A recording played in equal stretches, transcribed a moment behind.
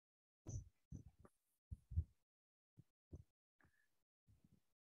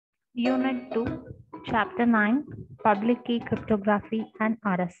Unit 2, Chapter 9, Public Key Cryptography and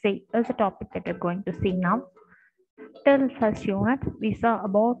RSA is a topic that we're going to see now. Till first unit, we saw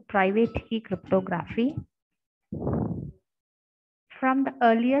about private key cryptography. From the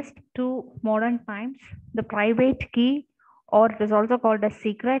earliest to modern times, the private key, or it is also called a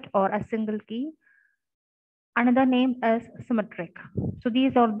secret or a single key. Another name is symmetric. So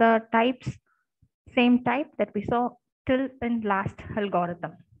these are the types, same type that we saw till in last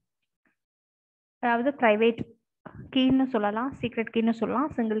algorithm. அதாவது private keyன்னு சொல்லலாம், secret keyன்னு சொல்லலாம்,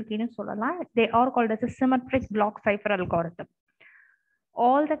 single keyன்னு சொல்லலாம். They are called as a symmetric block cipher algorithm.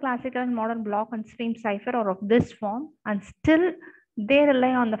 All the classical and modern block and stream cipher are of this form, and still they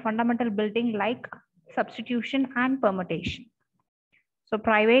rely on the fundamental building like substitution and permutation. So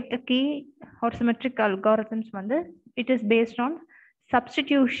private key or symmetric algorithms it is based on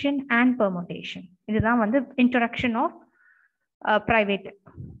substitution and permutation. இதுதான் introduction of private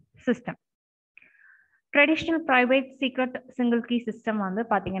system. Traditional private secret single key system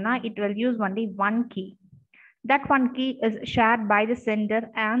it will use only one key. That one key is shared by the sender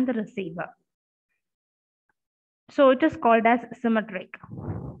and the receiver. So it is called as symmetric.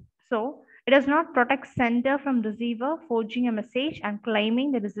 So it does not protect sender from receiver forging a message and claiming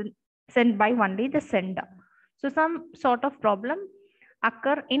that it is sent by only the sender. So some sort of problem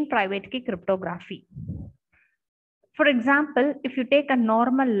occur in private key cryptography. For example, if you take a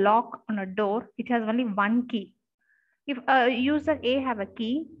normal lock on a door, it has only one key. If a user A have a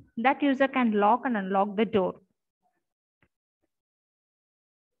key, that user can lock and unlock the door.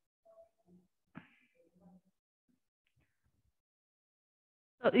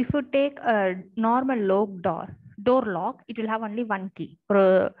 So if you take a normal door lock, it will have only one key.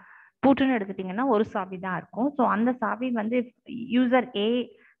 பூட்டுன்னு எடுத்துட்டீங்கன்னா ஒரு சாவி தான் இருக்கும். So அந்த சாவி if user A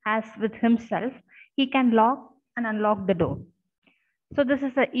has with himself, he can lock and unlock the door. So this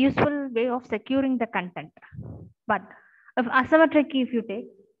is a useful way of securing the content. But if asymmetric key, if you take,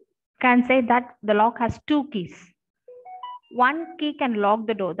 can say that the lock has two keys. One key can lock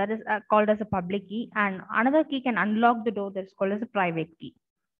the door, that is called as a public key, and another key can unlock the door, that is called as a private key.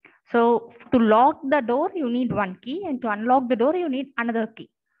 So to lock the door, you need one key, and to unlock the door, you need another key.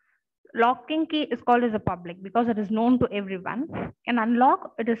 Locking key is called as a public because it is known to everyone, and unlock,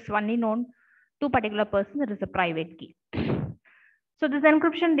 it is only known to a particular person, that is a private key. So this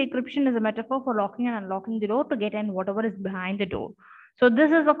encryption decryption is a metaphor for locking and unlocking the door to get in whatever is behind the door. So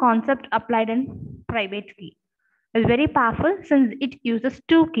this is a concept applied in private key. It's very powerful since it uses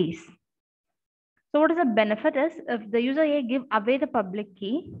two keys. So what is the benefit is, if the user A give away the public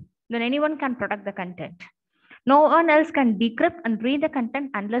key, then anyone can protect the content. No one else can decrypt and read the content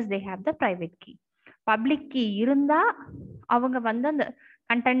unless they have the private key. Public key irundha avanga அந்த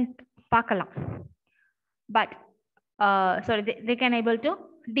content பார்க்கலாம். But they can able to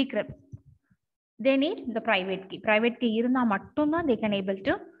decrypt. They need the private key. Private key irundha mattumda they can able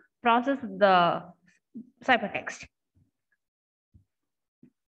to process the ciphertext.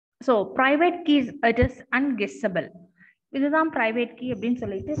 So private keys, it is unguessable. இதுதான் private key அப்படின்னு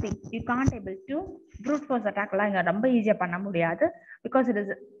சொல்லிட்டு you can't able to brute force attack எல்லாம் இங்க ரொம்ப ஈஸியா பண்ண முடியாது, because it is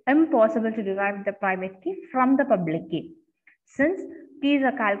impossible to derive the private key from the public key, since keys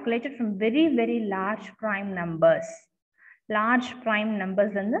are calculated from very very large prime numbers. Large prime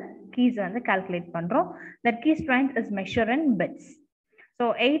numbers and the keys calculate பண்றோம். That key strength is measured in bits. So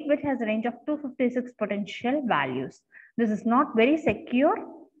 8 bit has a range of 256 potential values. This is not very secure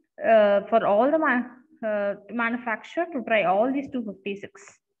for all the manufacturer to try all these 256.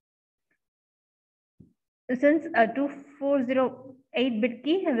 Since a 2408 bit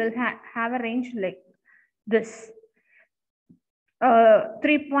key will have a range like this,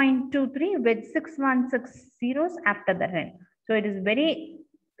 3.23 with 616 zeros after the end. So it is very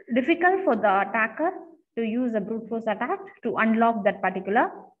difficult for the attacker to use a brute force attack to unlock that particular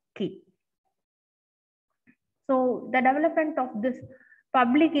key. So the development of this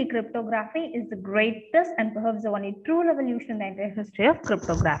public key cryptography is the greatest and perhaps the only true revolution in the entire history of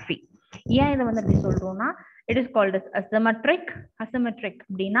cryptography. It is called as asymmetric. Asymmetric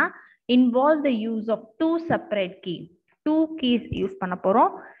involve the use of two separate keys. Two keys use பண்ண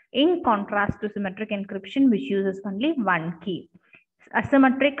போறோம், in contrast to symmetric encryption which uses only one key.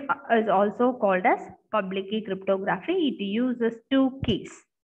 Asymmetric is also called as public key cryptography. It uses two keys.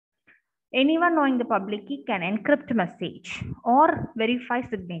 Anyone knowing the public key can encrypt message or verify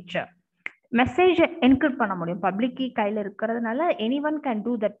signature. Message encrypt பண்ண முடியும், public key கையில இருக்கிறதுனால anyone can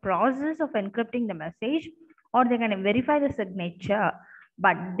do that process of encrypting the message, or they can verify the signature,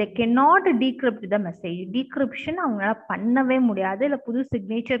 but they cannot decrypt the message. Decryption அவங்களால பண்ணவே முடியாது, இல்ல புது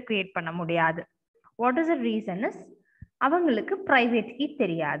signature create பண்ண முடியாது. What is the reason is, அவங்களுக்கு private key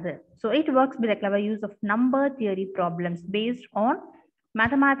தெரியாது. So it works with the clever use of number theory problems based on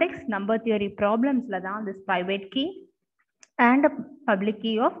mathematics. Number theory problems la தான் this private key and public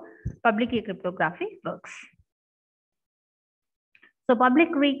key cryptography works. So public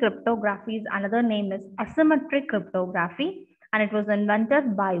key cryptography is another name is asymmetric cryptography, and it was invented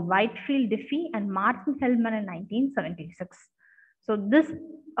by Whitefield Diffie and Martin Hellman in 1976. So this,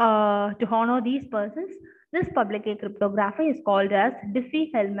 to honor these persons, this public key cryptography is called as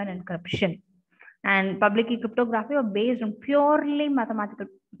Diffie-Hellman encryption. And public key cryptography are based on purely mathematical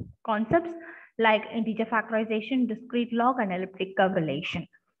concepts like integer factorization, discrete log, and elliptic curve relation.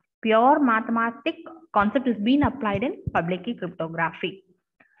 Pure mathematic concept is being applied in public key cryptography.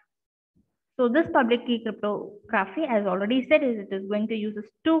 So this public key cryptography, as already said, is it is going to use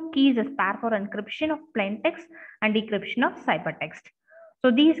two keys as pair for encryption of plain text and decryption of ciphertext. So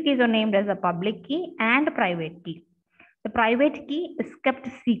these keys are named as a public key and private key. The private key is kept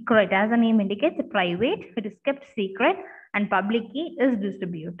secret, as the name indicates. Private, it is kept secret, and public key is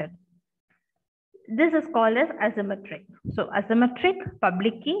distributed. This is called as asymmetric. So asymmetric,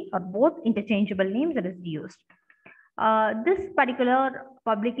 public key are both interchangeable names that is used. This particular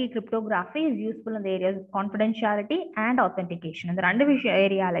public key cryptography is useful in the areas of confidentiality and authentication. In the ரெண்டு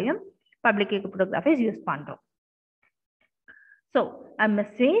area public key cryptography is used பண்றோம். So a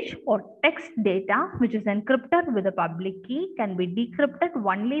message or text data which is encrypted with a public key can be decrypted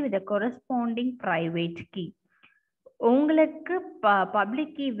only with a corresponding private key. உங்களுக்கு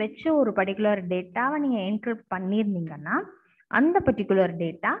public key வச்சு ஒரு particular டேட்டாவை நீங்கள் encrypt பண்ணியிருந்தீங்கன்னா அந்த particular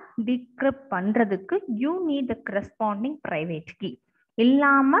data decrypt பண்ணுறதுக்கு you need the corresponding private key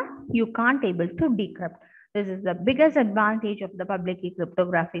இல்லாமல் you can't able to decrypt. This is the biggest advantage of the public key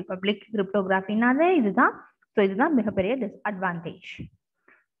cryptography. Public கிரிப்டோகிராஃபினாலே இதுதான். ஸோ இதுதான் மிகப்பெரிய disadvantage.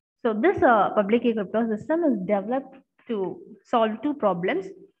 So this public key crypto system is developed to solve two problems.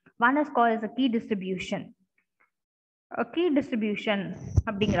 One is called as a key distribution. A key distribution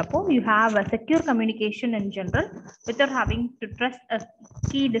அப்படிங்கிறப்போ you have a secure communication in general without having to trust a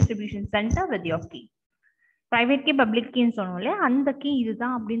key distribution center with your key. Private key, public key சொன்னோம்ல, அந்த key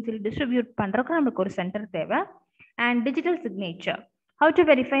இதுதான் அப்படின்னு சொல்லி distribute பண்றதுக்கு நமக்கு ஒரு centre தேவை. And digital signature, how to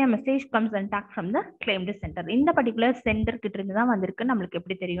verify a message comes intact from the claimed center. இந்த பர்டிகுலர் சென்டர் கிட்ட இருந்து தான் வந்திருக்கு. நம்மளுக்கு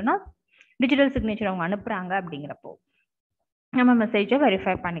எப்படி தெரியும்னா டிஜிட்டல் சிக்னேச்சர் அவங்க அனுப்புறாங்க அப்படிங்கிறப்போ நம்ம மெசேஜை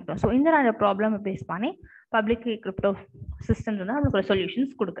வெரிஃபை பண்ணிக்கிறோம். ஸோ இந்த ரெண்டு ப்ராப்ளம் பேஸ் பண்ணி பப்ளிக் கீ கிரிப்டோ சிஸ்டம்ஸ் வந்து நம்மளுக்கு ஒரு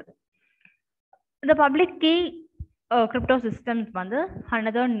சொல்யூஷன்ஸ் கொடுக்குது. இந்த பப்ளிக் கீ கிரிப்டோ சிஸ்டம்ஸ் வந்து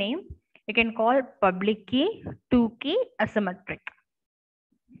another name you can call public key, two key, asymmetric.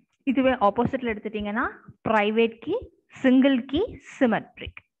 இதுவே ஆப்போசிட்ல எடுத்துட்டீங்கன்னா private key, single key,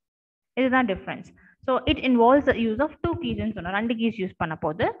 symmetric. இதுதான் difference. So it involves the use of two கீஸ்ன்னு சொன்னோம். ரெண்டு கீஸ் யூஸ் பண்ண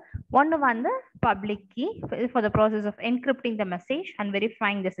போது ஒன்று வந்து public key for the process of encrypting the message and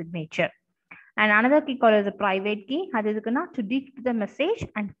verifying the signature. And another key call is a private key. அது எதுக்குன்னா to decrypt the message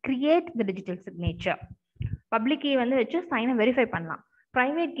and create the digital signature. Public key வந்து வச்சு சைனை verify பண்ணலாம்,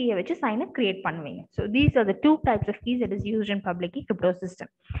 private key வச்சு சைனை create பண்ணுவீங்க. So these are the two types of keys that is used in public key crypto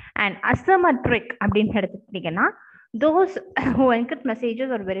system. And asymmetric அப்படின்னு எடுத்துக்கிட்டீங்கன்னா those who encrypt messages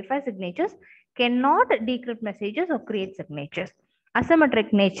or verify signatures cannot decrypt messages or create signatures. Asymmetric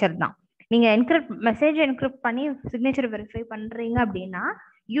nature தான். நீங்க message encrypt பண்ணி signature verify பண்றீங்க அப்படின்னா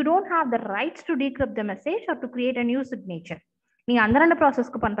you don't have the rights to decrypt the message or to create a new signature. நீங்க அந்த ரெண்டு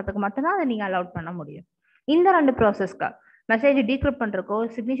ப்ராசஸ்க்கு பண்றதுக்கு மட்டும்தான் அதை நீங்க அலௌட் பண்ண முடியும். இந்த ரெண்டு ப்ராசஸ்க்கு மெசேஜ் டீக்ரிப்ட் பண்றதுக்கோ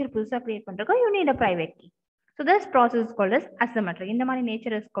சிக்னேச்சர் புதுசா create பண்றதுக்கோ you need a private key. So this process is called as asymmetric. இந்த மாதிரி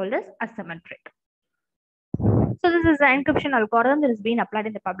nature is called as asymmetric. So this is the encryption algorithm that is being applied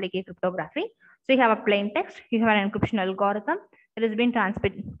in the public key cryptography. So you have a plain text, you have an encryption algorithm that is being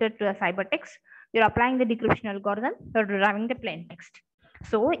transmitted to a ciphertext. You're applying the decryption algorithm, you're deriving the plain text.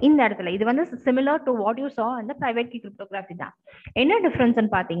 So in that இது வந்து similar to what you saw in the private key cryptography தான். என்ன difference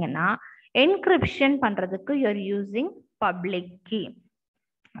ன்னு பாத்தீங்கன்னா encryption பண்றதுக்கு you're using public key.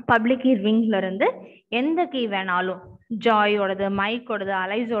 Public key ரிங்ல இருந்து எந்த key வேணாலும் ஜாயோடது, மைக்கோடது,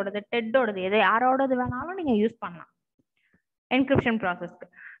 அலைஸோடது, டெட்டோடது, எது யாரோடது வேணாலும் நீங்க யூஸ் பண்ணலாம் என்கிரிப்ஷன் ப்ராசஸ்க்கு.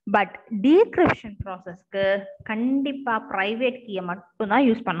 பட் டீக்ரிப்ஷன் ப்ராசஸ்க்கு கண்டிப்பா பிரைவேட் கீயை மட்டும்தான்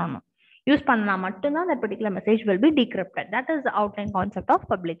யூஸ் பண்ணணும். யூஸ் பண்ணா மட்டும்தான் that particular message will be decrypted. That is the outline concept of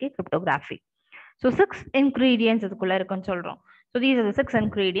public key cryptography. So 6 ingredients இதுக்குள்ள இருக்குன்னு சொல்றோம். So these are the 6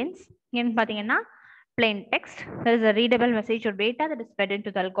 ingredients. என்ன பாத்தீங்கன்னா plain text, there is a readable message or data that is fed into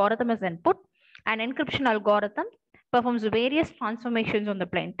the algorithm as input. An encryption algorithm performs various transformations on the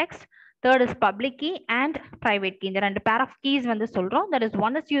plain text. Third is public key and private key. There are two pair of keys வந்து சொல்றோம். That is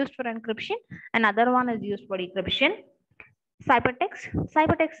one is used for encryption and other one is used for decryption. Ciphertext.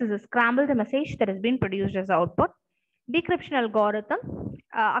 Ciphertext is a scrambled message that has been produced as output. Decryption algorithm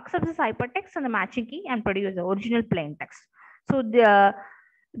accepts the ciphertext and the matching key and produces the original plain text. So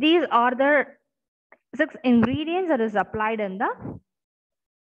these are the 6 ingredients that is applied in the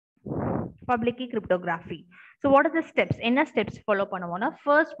public key cryptography. So what are the steps? Enna steps follow பண்ணுவோம்னா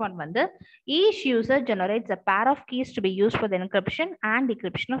first one வந்து each user generates a pair of keys to be used for the encryption and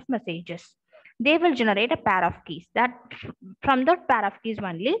decryption of messages. They will generate a pair of keys that from that pair of keys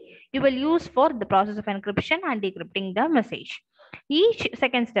only you will use for the process of encryption and decrypting the message. Each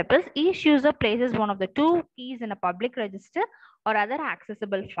second step is each user places one of the 2 keys in a public register or other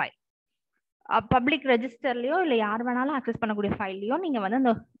accessible file. Public ரெஜிஸ்டர்லயோ இல்ல யார் வேணாலும் access பண்ணக்கூடிய ஃபைல்லையோ நீங்க வந்து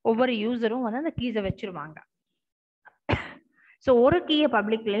அந்த ஒவ்வொரு யூசரும் வந்து அந்த கீஸை வச்சிருவாங்க. ஸோ ஒரு கீயை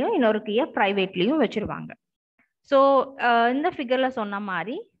பப்ளிக்லயும் இன்னொரு கீயை பிரைவேட்லயும் வச்சிருவாங்க. ஸோ இந்த ஃபிகர்ல சொன்ன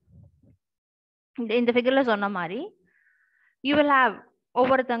மாதிரி யூ வில் ஹாவ்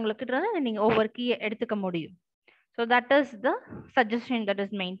ஒவ்வொருத்தவங்களுக்கு நீங்க ஒவ்வொரு கீயை எடுத்துக்க முடியும். So that is the suggestion that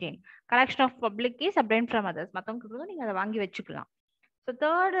is maintain. Collection of public keys obtain from others. மற்றவங்களுக்கு நீங்க அதை வாங்கி வச்சுக்கலாம். So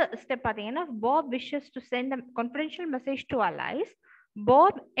third step பார்த்தீங்கன்னா Bob wishes to send a confidential message to allies.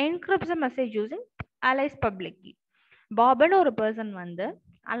 Bob encrypts the message using allies public key. Bobன்னு ஒரு person வந்து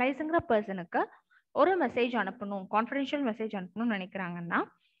அலைஸ்ங்கிற பர்சனுக்கு ஒரு மெசேஜ் அனுப்பணும், கான்ஃபிடென்ஷியல் மெசேஜ் அனுப்பணும்னு நினைக்கிறாங்கன்னா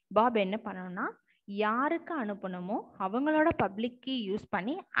பாப் என்ன பண்ணணும்னா யாருக்கு அனுப்பணுமோ அவங்களோட பப்ளிக் கீ யூஸ்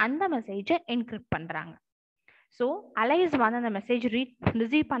பண்ணி அந்த மெசேஜை என்கிரிப்ட் பண்றாங்க. ஸோ அலைஸ் வந்து அந்த மெசேஜ்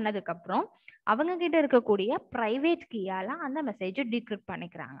ரிசீவ் பண்ணதுக்கு அப்புறம் அவங்க கிட்ட இருக்கக்கூடிய பிரைவேட் கீயால அந்த மெசேஜை டீக்ரிப்ட்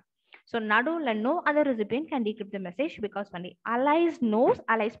பண்ணிக்கிறாங்க. ஸோ நடுவில் no other recipient can decrypt the message because only Alice nose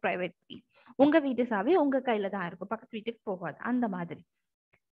Alice private key. உங்க வீட்டு சாவி உங்க கையில தான் இருக்கும், பக்கத்து வீட்டுக்கு போகாது. அந்த மாதிரி.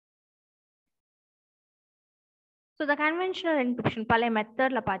 ஸோ த கன்வென்ஷனல் என்கிரிப்ஷன் பழைய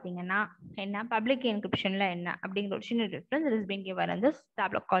மெத்தட்ல பாத்தீங்கன்னா என்ன, பப்ளிக் என்கிரிப்ஷன்ல என்ன அப்படிங்கிற ஒரு சின்ன difference is being given in this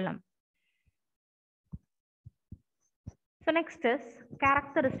tablet காலம். So next is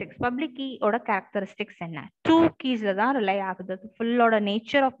characteristics. Public key oda characteristics enna? 2 keys la dhaan rely agudhu. Full oda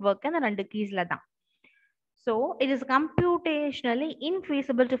nature of work and 2 keys la dhaan. So it is computationally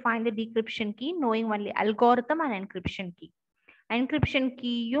infeasible to find the decryption key knowing only algorithm and encryption key. Encryption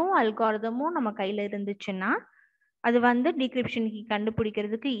key யும் algorithmம் நம்ம கையில இருந்துச்சுன்னா அது வந்து decryption key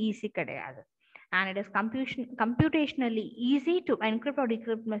கண்டுபிடிக்கிறதுக்கு easy கிடையாது. And it is computationally easy to encrypt or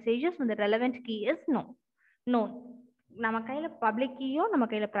decrypt messages when the relevant key is known. நம்ம கையில பப்ளிக் கீயோ நம்ம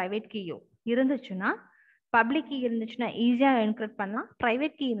கையில பிரைவேட் கீயோ இருந்துச்சுன்னா பப்ளிக் கீ இருந்துச்சுன்னா ஈஸியா என்கிரிப்ட் பண்ணலாம்,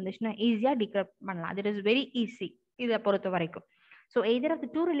 பிரைவேட் கீ இருந்துச்சுன்னா ஈஸியா டிகிரிப்ட் பண்ணலாம். இட் இஸ் வெரி ஈஸி இதை பொறுத்த வரைக்கும். So either of the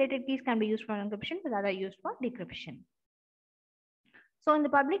 2 related keys can be use for encryption with other use for decryption. So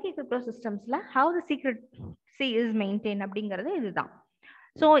இந்த public key crypto சிஸ்டம்ஸ்ல how the secret C is maintain அப்படிங்கிறது இதுதான்.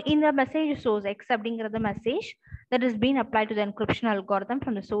 So இந்த message source X அப்படிங்கிறது message that is been apply to the encryption algorithm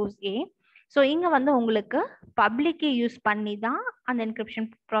from the source A. So இங்கே வந்து உங்களுக்கு public key use பண்ணி தான் அந்த என்கிரிப்ஷன்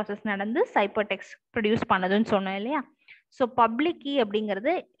ப்ராசஸ் நடந்து சைபர் டெக்ஸ்ட் ப்ரொடியூஸ் பண்ணதுன்னு சொன்னேன் இல்லையா. ஸோ பப்ளிக் கீ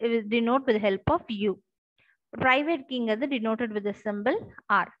அப்படிங்கிறது denote with help of you, private கீங்கிறது denoted with simple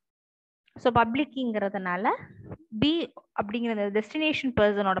R. So public கீங்கிறதுனால B அப்படிங்கிற டெஸ்டினேஷன்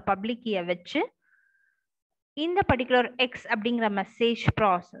பர்சனோட பப்ளிக் கீயை வச்சு இந்த பர்டிகுலர் எக்ஸ் அப்படிங்கிற மெசேஜ்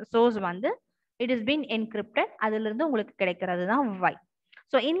ப்ராசஸ் சோர்ஸ் வந்து இட் இஸ் பீன் என்கிரிப்டட், அதுல இருந்து உங்களுக்கு கிடைக்கிறது தான் வை.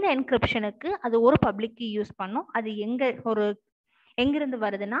 ஸோ இந்த என்கிரிப்ஷனுக்கு அது ஒரு பப்ளிக் கீ யூஸ் பண்ணும். அது எங்கிருந்து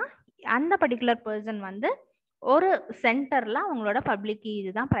வருதுன்னா அந்த பர்டிகுலர் பர்சன் வந்து ஒரு சென்டர்ல அவங்களோட பப்ளிக் கீ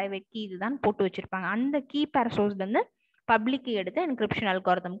இதுதான், பிரைவேட் கீ இதுதான் போட்டு வச்சிருப்பாங்க. அந்த கீ பேர் சோர்ஸ்ல இருந்து பப்ளிக் கீ எடுத்து என்கிரிப்ஷன்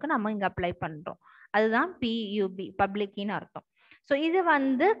அல்காரிதம்க்கு நம்ம இங்க அப்ளை பண்றோம். அதுதான் பியூபி, பப்ளிக் கீன்னு அர்த்தம். ஸோ இது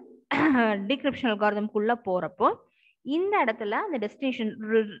வந்து டிகிரிப்ஷன் அல்காரிதம்க்குள்ள போறப்போ இந்த இடத்துல அந்த டெஸ்டினேஷன்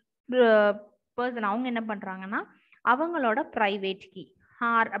பர்சன் அவங்க என்ன பண்றாங்கன்னா அவங்களோட பிரைவேட் கீ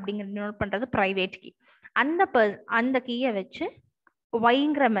ஆர் அப்படிங்கிறது நோட் பண்றது பிரைவேட் கீ, அந்த கீயை வச்சு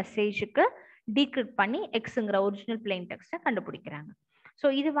ஒய்ங்கிற மெசேஜுக்கு டீக்ரிப்ட் பண்ணி எக்ஸுங்கிற ஒரிஜினல் பிளெயின் டெக்ஸ்ட்டை கண்டுபிடிக்கிறாங்க. ஸோ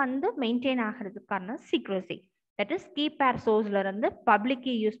இது வந்து மெயின்டைன் ஆகிறதுக்கான சீக்ரெசி. தட் இஸ் கீ பேர் சோர்ஸ்ல இருந்து பப்ளிக்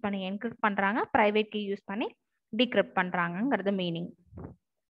கீ யூஸ் பண்ணி என்கிரிப்ட் பண்றாங்க, பிரைவேட் கீ யூஸ் பண்ணி டீக்ரிப்ட் பண்றாங்கிறது மீனிங்.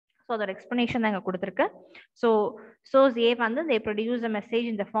 ஸோ அதோட எக்ஸ்பிளனேஷன் தான் இங்கே கொடுத்துருக்கு. ஸோ சோர்ஸ் ஏ வந்து they produce a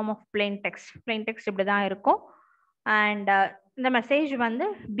message in the form of plain text. Plain text இப்படி தான் இருக்கும். அண்ட் இந்த மெசேஜ் வந்து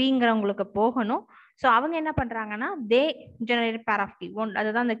பிங்கிறவங்களுக்கு போகணும். ஸோ அவங்க என்ன பண்றாங்கன்னா தே ஜெனரேட் பேர் ஆஃப் கீ.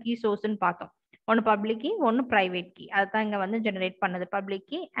 அதுதான் அந்த கீ சோர்ஸ்ன்னு பார்த்தோம். ஒன்று பப்ளிக் கீ, ஒன்று பிரைவேட் கீ. அதுதான் இங்கே வந்து ஜெனரேட் பண்ணது, public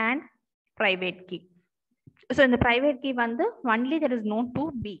key and private key. So இந்த பிரைவேட் கீ வந்து only that is known to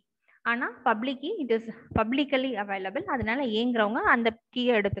be. ஆனால் public key it is publicly available. அதனால ஏங்கிறவங்க அந்த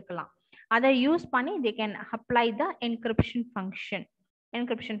கீயை எடுத்துக்கலாம். அதை யூஸ் பண்ணி they can apply the encryption function.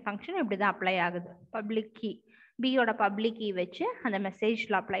 Encryption function இப்படி தான் அப்ளை ஆகுது. பப்ளிக் கீ பியோட பப்ளிக் கீ வச்சு அந்த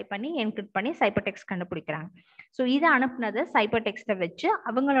மெசேஜ்ல அப்ளை பண்ணி என்கிரிப்ட் பண்ணி சைபர் டெக்ஸ்ட் கண்டுபிடிக்கிறாங்க. ஸோ இதை அனுப்புனது சைபர் டெக்ஸ்ட்டை வச்சு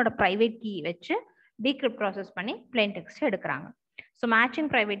அவங்களோட ப்ரைவேட் கீ வச்சு டீக்ரிப்ட் ப்ராசஸ் பண்ணி பிளெயின் டெக்ஸ்ட் எடுக்கிறாங்க. ஸோ மேட்சிங்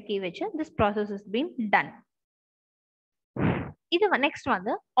ப்ரைவேட் கீ வச்சு this process is been done. இது நெக்ஸ்ட்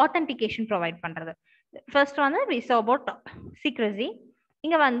வந்து ஆத்தென்டிகேஷன் ப்ரொவைட் பண்றது. ஃபர்ஸ்ட் வந்து we saw about secrecy.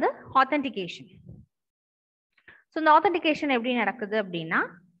 இங்க வந்து ஆத்தென்டிகேஷன். ஸோ இந்த ஆத்தென்டிகேஷன் எப்படி நடக்குது அப்படின்னா,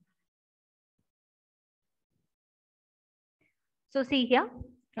 so see here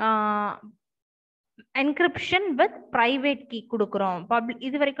encryption with private key கொடுக்குறோம்.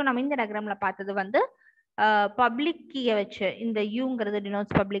 இது வரைக்கும் நம்ம இந்த டயக்ராம்ல பார்த்தது வந்து பப்ளிக் கீயை வச்சு இந்த யூங்கிறது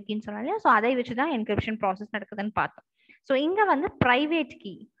டினோட்ஸ் பப்ளிக் கீன்னு சொன்னாலே, ஸோ அதை வச்சு தான் என்கிரிப்ஷன் ப்ராசஸ் நடக்குதுன்னு பார்த்தோம். ஸோ இங்க வந்து பிரைவேட்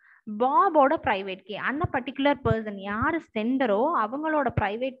கீ, பாபோட பிரைவேட் கீ, அந்த பர்டிகுலர் பர்சன் யாரு சென்டரோ அவங்களோட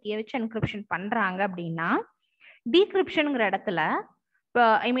பிரைவேட் கீயை வச்சு என்கிரிப்ஷன் பண்றாங்க அப்படின்னா, டீக்ரிப்ஷனுங்கிற இடத்துல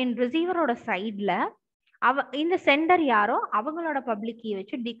ஐ மீன் ரிசீவரோட சைட்ல இந்த சென்டர் யாரோ அவங்களோட பப்ளிக் கீயை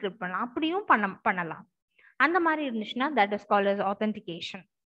வச்சு டீக்ரிப்ட் பண்ணலாம். அப்படியும் பண்ணலாம். அந்த மாதிரி இருந்துச்சுன்னா that is called as authentication.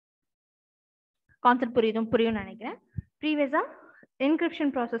 Concept புரியும்னு நினைக்கிறேன். ப்ரீவியஸா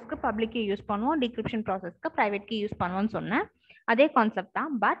என்கிரிப்ஷன் ப்ராசஸ்க்கு பப்ளிக் கீ யூஸ் பண்ணுவோம், டிகிரிப்ஷன் ப்ராசஸ்க்கு பிரைவேட் கீ யூஸ் பண்ணுவோம்னு சொன்னேன். அதே கான்செப்ட்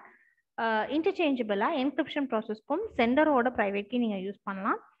தான். பட் இன்டர்சேஞ்சபிளா என்கிரிப்ஷன் ப்ராசஸ்க்கும் சென்டரோட பிரைவேட் கீ நீங்க யூஸ்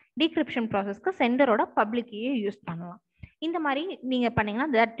பண்ணலாம், டிகிரிப்ஷன் ப்ராசஸ்க்கு சென்டரோட பப்ளிக் கீயை யூஸ் பண்ணலாம். இந்த மாதிரி நீங்க பண்ணீங்கன்னா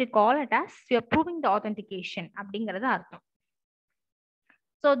that we call it as you are proving the authentication அப்படிங்கிறது அர்த்தம்.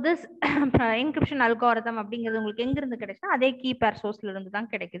 ஸோ திஸ் என்கிரிப்ஷன் அல்காரிதம் அப்படிங்கிறது உங்களுக்கு எங்கிருந்து கிடைச்சுன்னா அதே கீ பேர் சோர்ஸ்ல இருந்து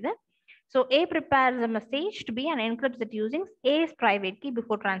தான் கிடைக்குது. So A prepares a message to B and encrypts it using A's private key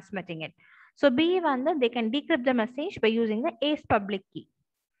before transmitting it. So B வந்து they can decrypt the message by using the A's public key.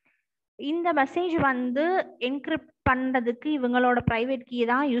 இந்த message வந்து encrypt பண்றதுக்கு இவங்களோட private key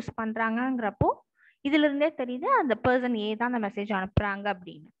தான் use பண்றாங்கிறப்போ இதுல இருந்தே தெரியுது அந்த பர்சன் ஏ தான் அந்த மெசேஜ் அனுப்புறாங்க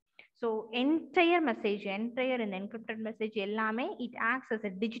அப்படின்னு. ஸோ என்டையர் மெசேஜ், என்டையர் இந்த என்கிரிப்டட் மெசேஜ் எல்லாமே it acts as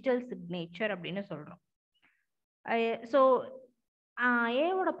a digital signature அப்படின்னு சொல்றோம். ஸோ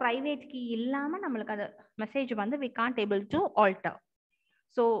ஏவோட பிரைவேட் கீ இல்லாம நம்மளுக்கு அந்த மெசேஜ் வந்து we can't able to alter.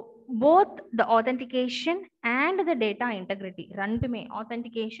 So both the authentication and the data integrity ரெண்டுமே,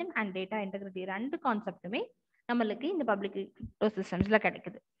 authentication and data integrity ரெண்டு கான்செப்ட்டுமே நம்மளுக்கு இந்த பப்ளிக் கிரிப்டோ சிஸ்டம்ஸ்ல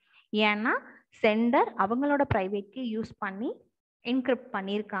கிடைக்குது. ஏன்னா சென்டர் அவங்களோட பிரைவேட் கீ யூஸ் பண்ணி என்கிரிப்ட்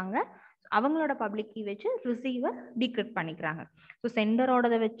பண்ணியிருக்காங்க, அவங்களோட பப்ளிக் கீ வச்சு ரிசீவர் டிகிரிப்ட் பண்ணிக்கிறாங்க. ஸோ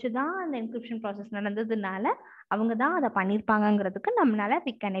சென்டரோடதை வச்சு தான் அந்த என்கிரிப்ஷன் ப்ராசஸ் நடந்ததுனால அவங்க தான் அதை பண்ணியிருப்பாங்கிறதுக்கு நம்மளால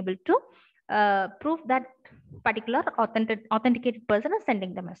we can able to prove that particular authenticated person is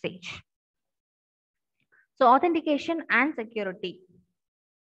sending the message. So authentication and security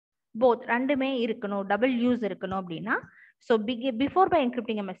both ரெண்டுமே இருக்கணும், டபுள் யூஸ் இருக்கணும் அப்படின்னா, so before by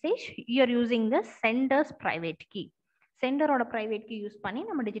encrypting a message you are using the sender's private key. சென்டரோட private key use பண்ணி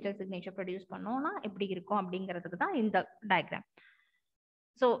நம்ம digital signature produce பண்ணோம்னா எப்படி இருக்கும் அப்படிங்கிறதுக்கு தான் இந்த டயக்ராம்.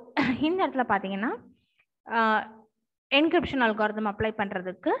 ஸோ இந்த இடத்துல பார்த்தீங்கன்னா என்கிரிப்ஷன் அல்காரிதம் அப்ளை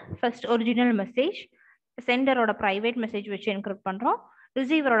பண்றதுக்கு first original message சென்டரோட private message வச்சு என்கிரிப்ட் பண்றோம்,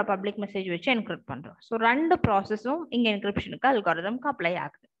 ரிசீவரோட பப்ளிக் மெசேஜ் வச்சு என்கிரிப்ட் பண்றோம். ஸோ ரெண்டு ப்ராசஸும் இங்க என்கிரிப்ஷனுக்கு அல்காரிதம்க்கு அப்ளை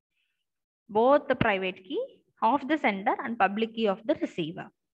ஆகுது. Both the private key of the centre and public key of the receiver.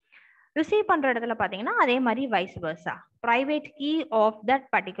 Receive பண்ற இடத்துல பாத்தீங்கன்னா அதே மாதிரி wise Versa, private key of that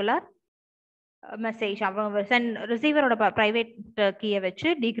particular message அவங்க ரிசீவரோட பிரைவேட் கீயை வச்சு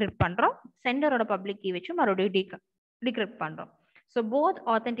டீக்ரிப்ட் பண்றோம், சென்டரோட பப்ளிக் கீ வச்சு மறுபடியும் டீக்ரிப்ட் பண்றோம். So both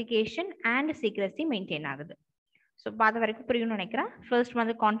authentication and சீக்ரெசி maintain ஆகுது. ஸோ பார்த்த வரைக்கும் புரியும்னு நினைக்கிறேன். ஃபர்ஸ்ட்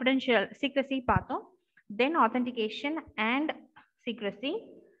வந்து கான்ஃபிடென்ஷியல் சீக்ரெசி பார்த்தோம், தென் ஆத்தென்டிகேஷன் அண்ட் சீக்ரெசி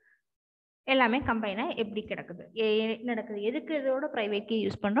எல்லாமே கம்பைனா எப்படி நடக்குது, எதுக்கு இதோட பிரைவேட் கீ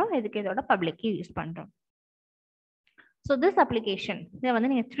யூஸ் பண்றோம், எதுக்கு இதோட பப்ளிக் கீ யூஸ் பண்றோம். So this application இதை வந்து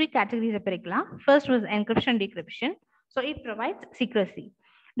நீங்க 3 categories பிரிக்கலாம். First was encryption decryption. So it provides secrecy.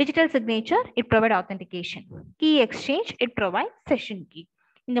 Digital signature, it provides authentication. Key exchange, it provides session key.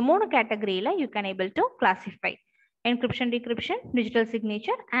 இந்த 3 categoryல you can able to classify encryption, decryption, digital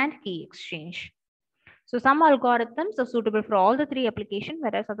signature and key exchange. So some algorithms are suitable for all the 3 applications,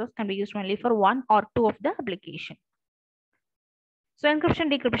 whereas others can be used only for 1 or 2 of the application. So encryption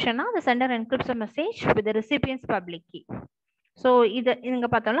decryption na the sender encrypts a message with the recipient's public key. So இது இங்க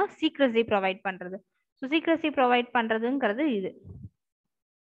பார்த்தோம்னா secrecy provide பண்றது. So secrecy provide பண்றதுங்கிறது இது.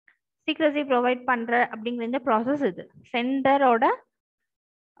 Secrecy provide பண்ற அப்படிங்கிற இந்த process இது. சென்டரோட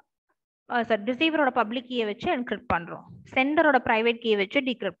ரிசீவரோட பப்ளிக் கீயை வச்சு என்கிரிப்ட் பண்றோம், சென்டரோட பிரைவேட் கீயை வச்சு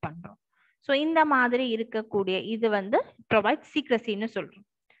டிகிரிப்ட் பண்றோம். ஸோ இந்த மாதிரி இருக்கக்கூடிய இது வந்து ப்ரொவைட் சீக்ரெசின்னு சொல்றோம்.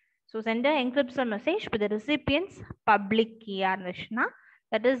 So centre என்கிரிப்ட்ஸ் a message with the recipient's public key இருந்துச்சுன்னா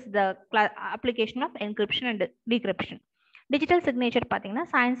that is the application of encryption and decryption. Digital signature பார்த்தீங்கன்னா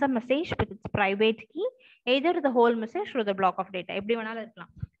signs a message with its private key either the whole message or the block of data எப்படி வேணாலும்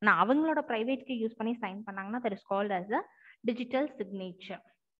இருக்கலாம். ஆனா அவங்களோட private key use பண்ணி sign பண்ணாங்கன்னா that is called as a digital signature.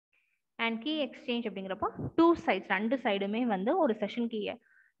 And key exchange அப்படிங்கிறப்போ two sides ரெண்டு சைடுமே வந்து ஒரு செஷன் கீயை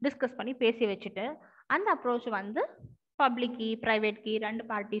டிஸ்கஸ் பண்ணி பேசி வச்சுட்டு அந்த அப்ரோச் வந்து பப்ளிக் கீ பிரைவேட் கீ ரெண்டு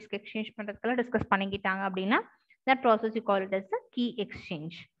பார்ட்டிஸ்க்கு எக்ஸ்சேஞ்ச் பண்ணுறதுக்கெல்லாம் டிஸ்கஸ் பண்ணிக்கிட்டாங்க அப்படின்னா that process you call it as key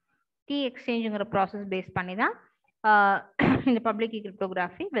exchange. Key எக்ஸ்சேஞ்சுங்கிற process base பண்ணி தான் இந்த public key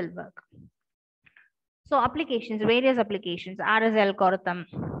cryptography will work. So applications various applications RSA algorithm,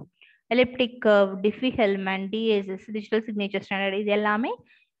 elliptic curve, Diffie-Hellman, DSS, digital signature standard இது எல்லாமே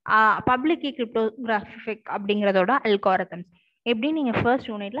public key cryptographic அப்படிங்கிறதோட algorithms. எப்படி நீங்கள் first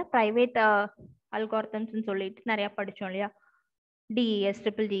யூனிட்ல private அல்காரிதம்ஸ்ன்னு சொல்லிட்டு நிறையா படித்தோம் இல்லையா, DES,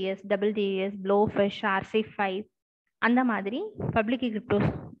 triple DS, double DS, ப்ளோஃபிஷ், RC5, அந்த மாதிரி public key crypto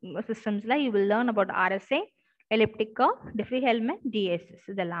சிஸ்டம்ஸில் you will learn about RSA, elliptic curve, Diffie-Hellman, DSS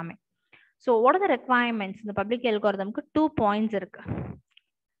இது எல்லாமே. So what are the requirements? இந்த பப்ளிக் அல்காரிதம்க்கு 2 பாயிண்ட்ஸ் இருக்கு,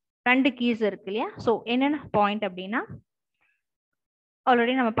 2 கீஸ் இருக்கு இல்லையா. ஸோ என்னென்ன பாயிண்ட் அப்படின்னா,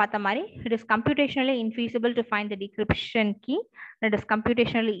 ஆல்ரெடி நம்ம பார்த்த மாதிரி it is computationally infeasible to find the decryption key, and it is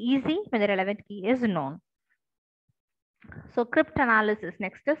computationally easy when the relevant key is known. So crypt analysis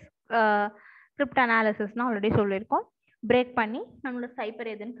next is crypt analysis னா already சொல்லியிருக்கோம், break பண்ணி நம்மளோட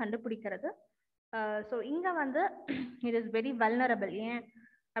சைபர் எதுன்னு கண்டுபிடிக்கிறது. ஸோ இங்கே வந்து it is very vulnerable. ஏன்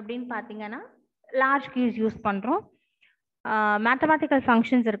அப்படின்னு பார்த்தீங்கன்னா லார்ஜ் கீஸ் யூஸ் பண்ணுறோம், மேத்தமேட்டிக்கல்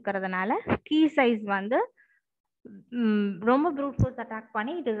ஃபங்க்ஷன்ஸ் இருக்கிறதுனால கீ சைஸ் வந்து ரொம்ப brute force attack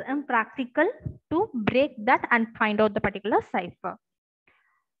பண்ணி it is impractical to break that and find out the particular cipher.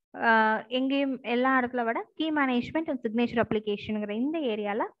 எங்கேயும் எல்லா இடத்துல விட கீ மேனேஜ்மெண்ட் அண்ட் சிக்னேச்சர் அப்ளிகேஷனுங்கிற இந்த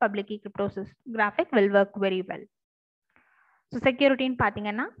ஏரியாவில் public key cryptographic will work very well. So செக்யூரிட்டின்னு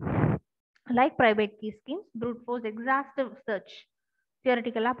பார்த்தீங்கன்னா like private key schemes brute force exhaustive search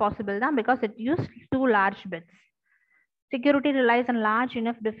theoretically possible தான் because it used 2 large bits. Security relies on large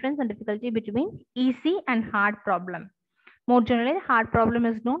enough difference and difficulty between easy and hard problem. More generally, the hard problem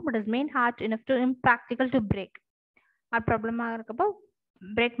is known but is made hard enough to impractical to break. Hard problem ஆகிறப்போ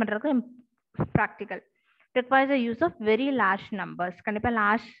break பண்ணுறதுக்கு impractical. Requires the use of very large numbers. கண்டிப்பாக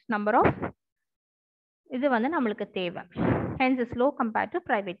large number of இது வந்து நம்மளுக்கு தேவை. Hence, is low compared to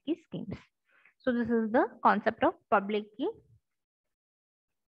private key schemes. So, this is the concept of public key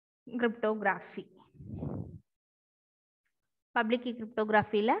cryptography. Public key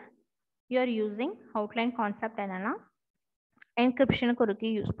cryptography la you are using outline concept என்னன்னா encryptionக்கு ஒரு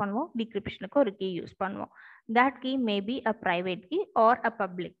key use பண்ணுவோம், decryptionக்கு ஒரு key use பண்ணுவோம். that key may be a private key or a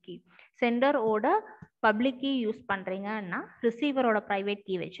public key. sender ஓட public key use பண்றீங்கன்னா receiver ஓட private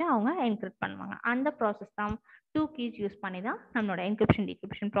key வச்சு அவங்க encrypt பண்ணுவாங்க. அந்த process தான் 2 keys யூஸ் பண்ணி தான் நம்மளோட encryption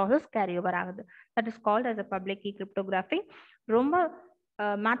decryption process carry over ஆகுது. that is called as a public key cryptography. ரொம்ப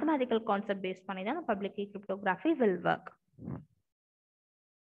mathematical concept based பண்ணி தான் public key cryptography will work.